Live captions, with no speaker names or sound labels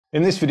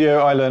In this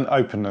video I learned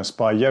Openness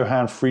by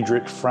Johann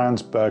Friedrich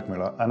Franz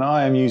Burgmüller, and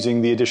I am using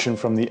the edition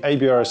from the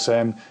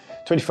ABRSM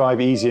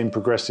 25 Easy and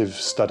Progressive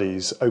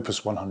Studies,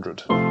 Opus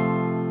 100.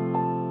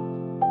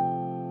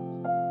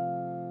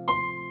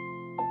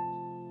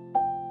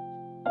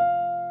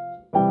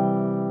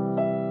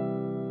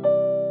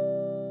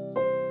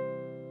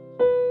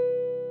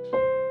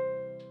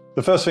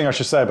 The first thing I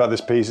should say about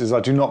this piece is I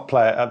do not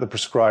play it at the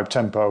prescribed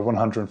tempo of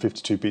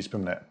 152 beats per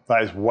minute.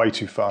 That is way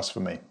too fast for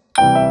me.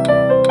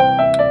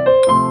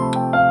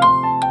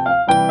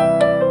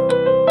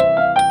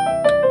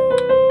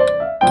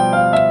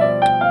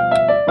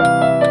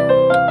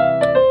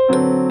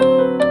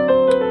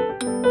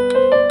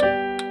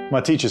 My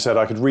teacher said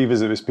I could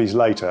revisit this piece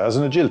later as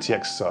an agility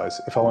exercise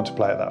if I want to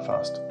play it that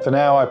fast. For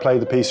now, I play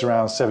the piece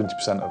around 70%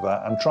 of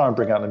that and try and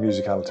bring out the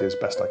musicality as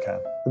best I can.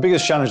 The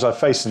biggest challenge I've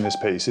faced in this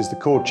piece is the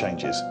chord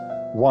changes.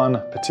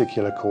 One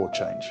particular chord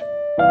change.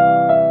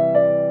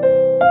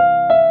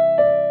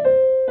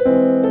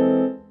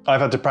 I've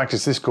had to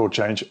practice this chord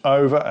change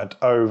over and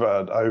over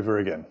and over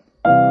again.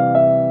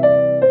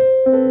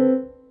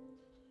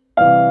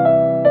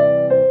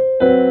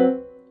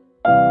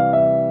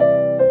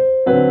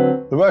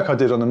 The work I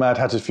did on the Mad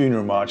Hatter's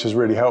Funeral March has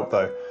really helped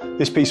though.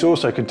 This piece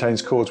also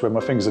contains chords where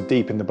my fingers are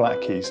deep in the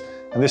black keys,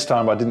 and this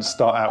time I didn't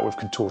start out with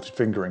contorted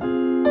fingering.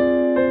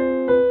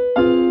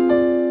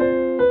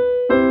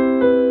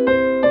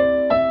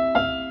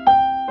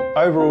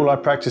 Overall, I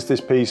practiced this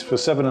piece for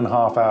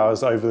 7.5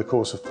 hours over the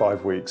course of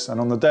 5 weeks,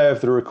 and on the day of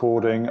the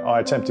recording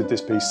I attempted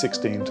this piece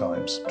 16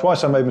 times.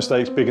 Twice I made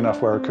mistakes big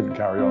enough where I couldn't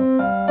carry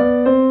on.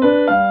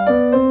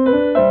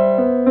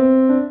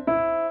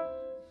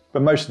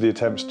 But most of the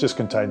attempts just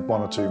contained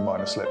 1 or 2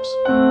 minor slips.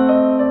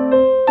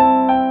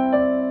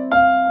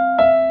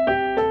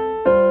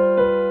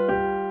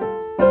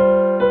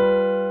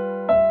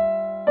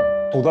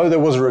 Although there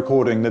was a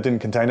recording that didn't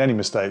contain any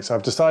mistakes,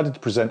 I've decided to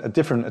present a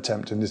different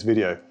attempt in this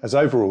video, as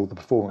overall the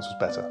performance was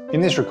better.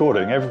 In this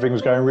recording, everything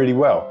was going really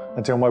well,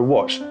 until my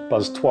watch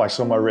buzzed twice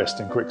on my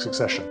wrist in quick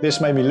succession. This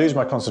made me lose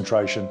my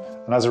concentration,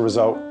 and as a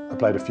result, I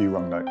played a few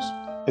wrong notes.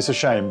 It's a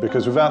shame,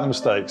 because without the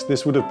mistakes,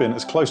 this would have been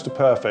as close to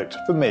perfect,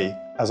 for me,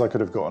 as I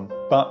could have gotten.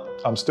 But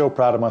I'm still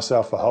proud of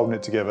myself for holding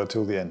it together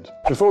till the end.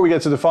 Before we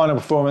get to the final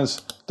performance,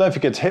 don't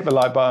forget to hit the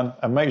like button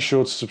and make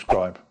sure to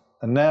subscribe.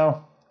 And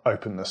now,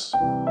 Openness.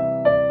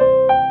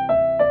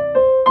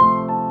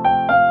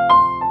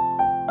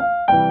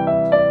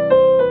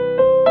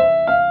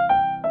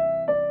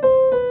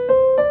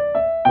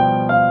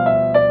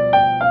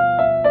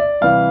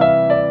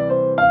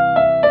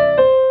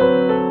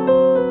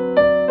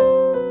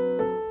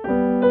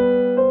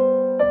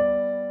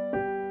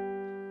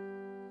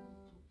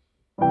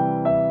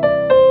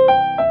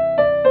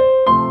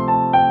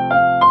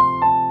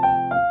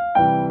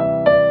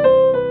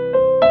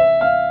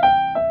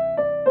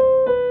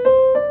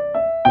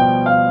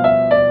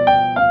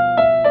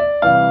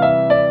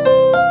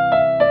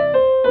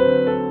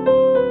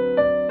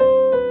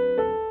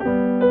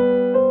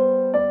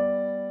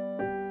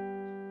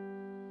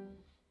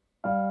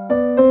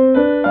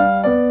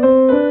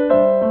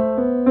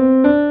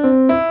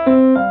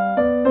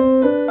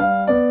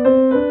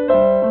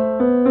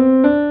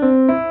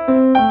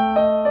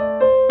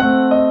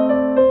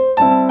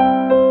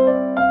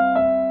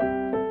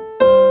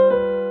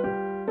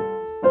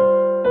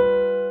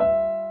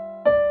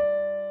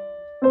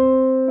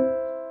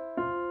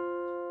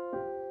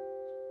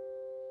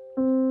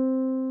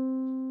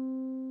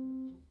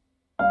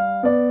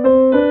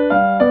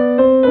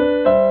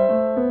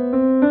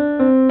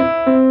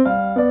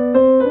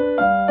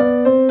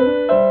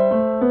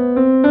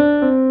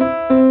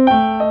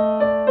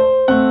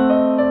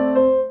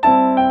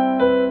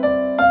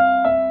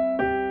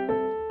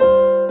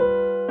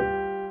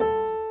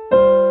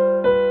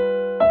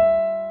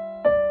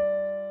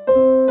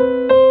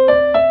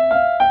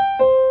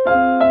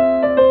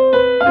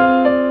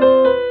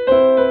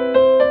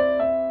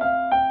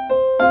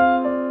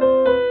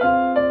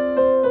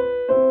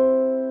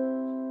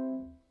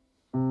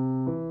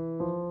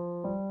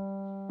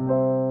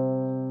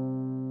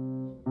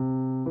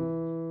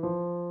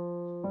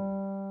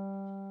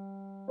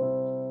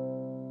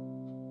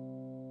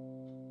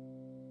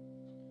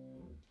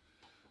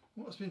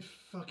 What's been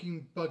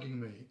fucking bugging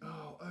me?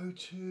 Oh,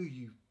 O2,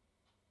 you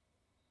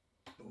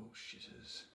bullshitters.